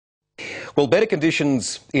Well, better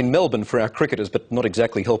conditions in Melbourne for our cricketers, but not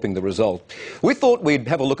exactly helping the result. We thought we'd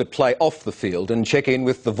have a look at play off the field and check in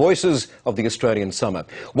with the voices of the Australian summer.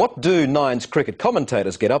 What do Nine's cricket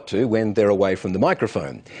commentators get up to when they're away from the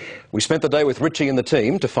microphone? We spent the day with Richie and the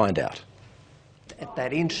team to find out. At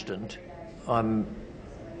that instant, I'm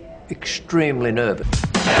extremely nervous.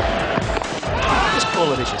 Just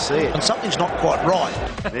call it as you see it. And something's not quite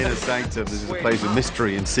right. Inner sanctum, this is a place of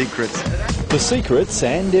mystery and secrets. The secrets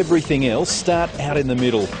and everything else start out in the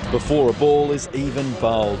middle, before a ball is even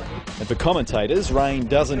bowled. And for commentators, rain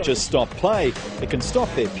doesn't just stop play, it can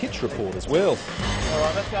stop their pitch report as well. All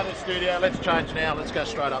right, let's go to the studio. Let's change now. Let's go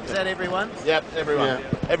straight up. Is that everyone? Yep, everyone. Yeah.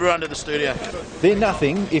 Everyone to the studio. They're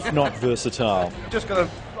nothing if not versatile. Just got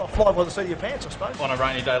to fly by the seat of your pants, I suppose. On a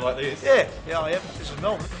rainy day like this? Yeah, I am. This is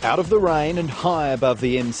Melbourne. Out of the rain and high above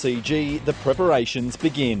the MCG, the preparations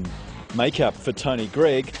begin. Makeup for Tony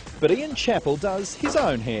Greig, but Ian Chappell does his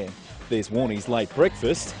own hair. There's Warnie's late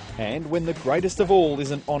breakfast, and when the greatest of all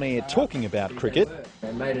isn't on air talking about cricket,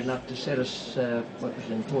 They made enough to set us what was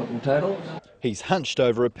an important total. he's hunched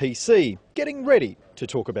over a PC, getting ready to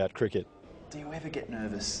talk about cricket. Do you ever get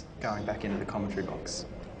nervous going back into the commentary box?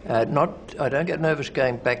 I don't get nervous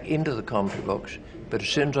going back into the commentary box, but as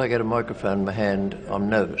soon as I get a microphone in my hand, I'm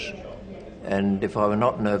nervous. And if I were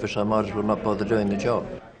not nervous, I might as well not bother doing the job.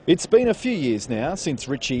 It's been a few years now since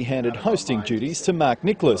Richie handed hosting duties to Mark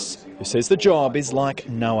Nicholas, who says the job is like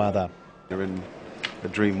no other. You're in a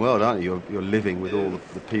dream world, aren't you? You're living with all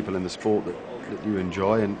the people in the sport that you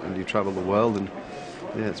enjoy, and you travel the world, and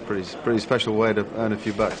yeah, it's a pretty special way to earn a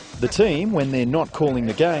few bucks. The team, when they're not calling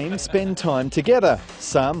the game, spend time together,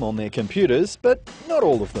 some on their computers, but not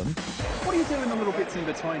all of them. What do you do in the little bits in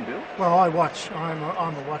between, Bill? Well, I watch. I'm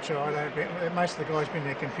a watcher. Most of the guys bring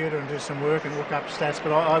their computer and do some work and look up stats,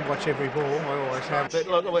 but I watch every ball. I always have. But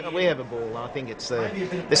look, we have a ball. I think it's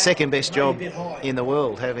the second best job in the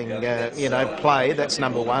world, having play. That's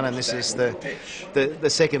number one, and this is the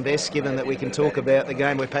second best, given that we can talk about the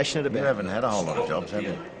game we're passionate about. You haven't had a whole lot of jobs, have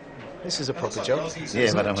you? This is a proper job.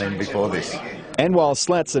 Yeah, but I mean before this. And while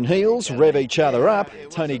Slats and Heels rev each other up,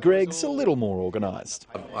 Tony Greig's a little more organised.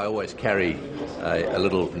 I always carry a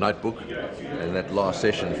little notebook, and that last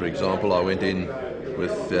session, for example, I went in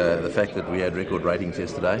with the fact that we had record ratings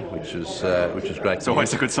yesterday, which was great. It's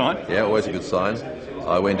always a good sign. Yeah, always a good sign.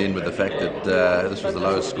 I went in with the fact that this was the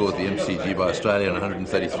lowest score at the MCG by Australia in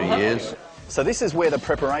 133 years. So this is where the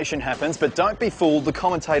preparation happens, but don't be fooled, the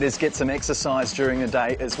commentators get some exercise during the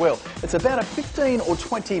day as well. It's about a 15 or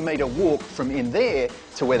 20 metre walk from in there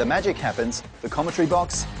to where the magic happens, the commentary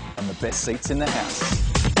box and the best seats in the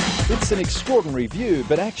house. It's an extraordinary view,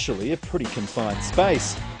 but actually a pretty confined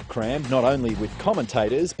space, crammed not only with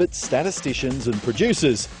commentators, but statisticians and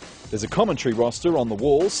producers. There's a commentary roster on the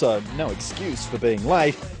wall, so no excuse for being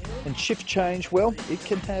late. And shift change, well, it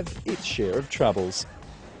can have its share of troubles.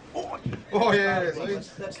 Oh yeah,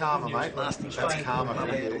 that's karma, mate. That's karma.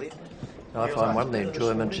 I find one of the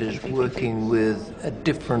enjoyments is working with a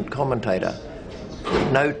different commentator.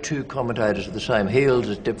 No two commentators are the same. Heels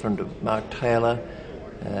is different to Mark Taylor,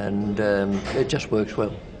 and it just works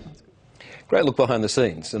well. Great look behind the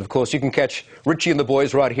scenes. And of course, you can catch Richie and the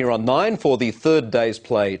boys right here on 9 for the third day's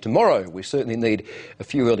play tomorrow. We certainly need a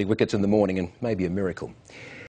few early wickets in the morning and maybe a miracle.